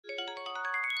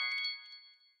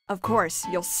Of course,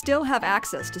 you'll still have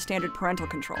access to standard parental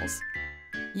controls.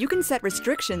 You can set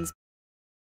restrictions.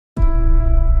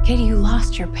 Katie, you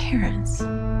lost your parents.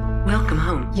 Welcome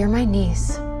home. You're my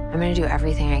niece. I'm gonna do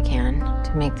everything I can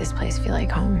to make this place feel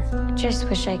like home. I just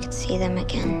wish I could see them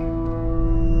again.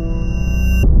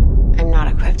 I'm not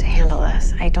equipped to handle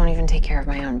this. I don't even take care of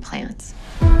my own plants.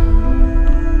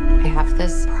 I have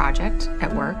this project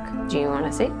at work. Do you want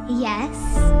to see? Yes.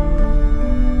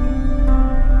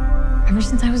 Ever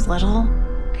since I was little,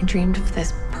 I dreamed of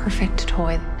this perfect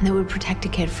toy that would protect a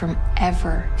kid from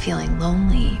ever feeling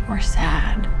lonely or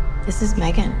sad. This is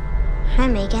Megan. Hi,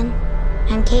 Megan.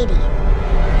 I'm Katie.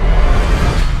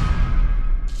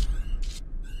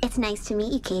 It's nice to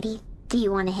meet you, Katie. Do you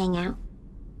want to hang out?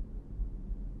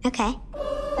 Okay.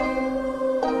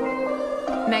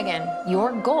 Megan,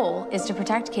 your goal is to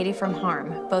protect Katie from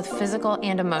harm, both physical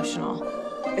and emotional.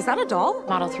 Is that a doll?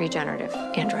 Model 3 generative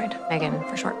android. Megan,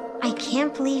 for short. I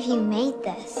can't believe you made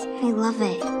this. I love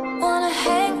it. Wanna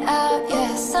hang out,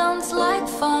 yeah, sounds like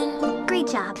fun. Great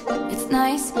job. It's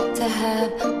nice to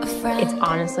have a friend. It's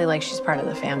honestly like she's part of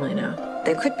the family now.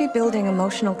 They could be building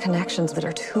emotional connections that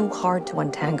are too hard to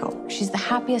untangle. She's the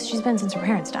happiest she's been since her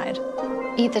parents died.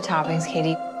 Eat the toppings,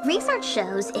 Katie. Research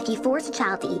shows if you force a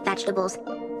child to eat vegetables,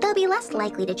 they'll be less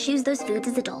likely to choose those foods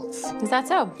as adults. Is that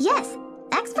so? Yes,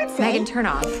 experts say. Megan, turn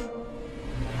off.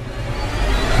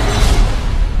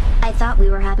 I thought we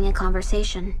were having a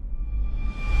conversation.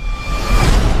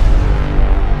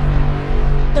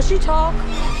 Does she talk?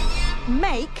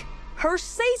 Make her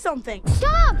say something.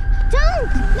 Stop!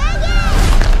 Don't!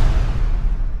 Megan!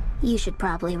 You should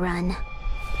probably run.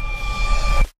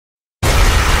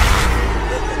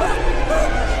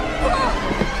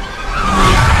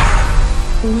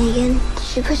 Megan,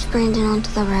 did you push Brandon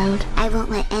onto the road? I won't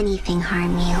let anything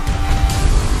harm you.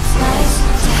 It's nice to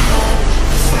have a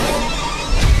friend.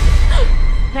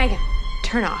 Megan,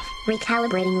 turn off.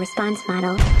 Recalibrating response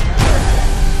model. Megan!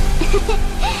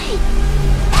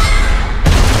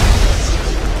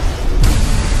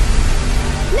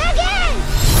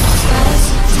 It's nice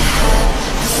to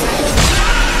have a friend.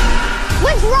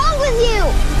 What's wrong with you?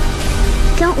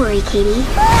 Don't worry, Katie.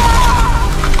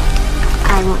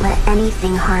 I won't let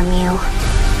anything harm you.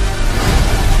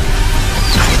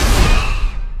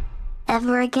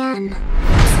 Ever again.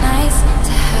 It's nice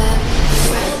to have a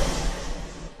friend.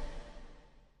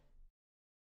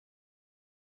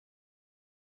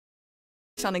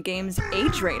 On a game's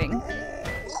age rating.